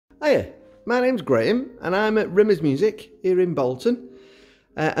Hiya, my name's Graham and I'm at Rimmer's Music here in Bolton.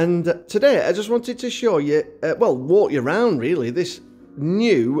 And today I just wanted to show you, walk you around really, this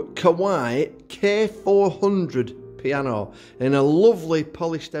new Kawai K400 piano in a lovely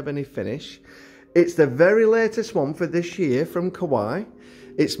polished ebony finish. It's the very latest one for this year from Kawai.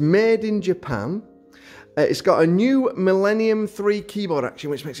 It's made in Japan. It's got a new Millenium III keyboard action,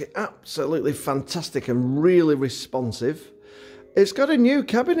 which makes it absolutely fantastic and really responsive. It's got a new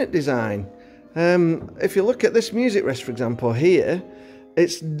cabinet design. If you look at this music rest, for example, here,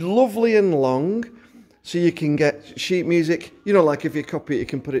 it's lovely and long, so you can get sheet music. You know, like if you copy it, you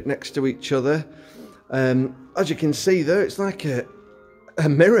can put it next to each other. As you can see there, it's like a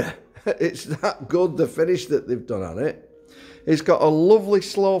mirror. It's that good, the finish that they've done on it. It's got a lovely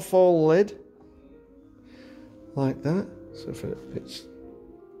slow fall lid, like that.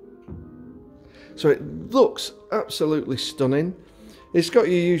 So it looks absolutely stunning. It's got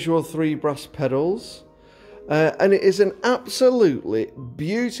your usual 3 brass pedals, and it is an absolutely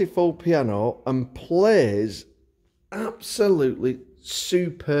beautiful piano and plays absolutely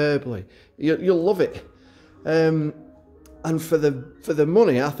superbly. You'll love it. And for the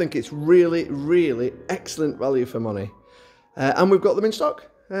money, I think it's really excellent value for money. And we've got them in stock.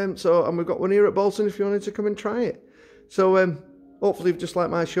 And we've got one here at Bolton if you wanted to come and try it. So hopefully you've just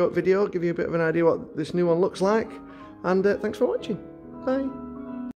liked my short video, give you a bit of an idea what this new one looks like. And thanks for watching. Bye.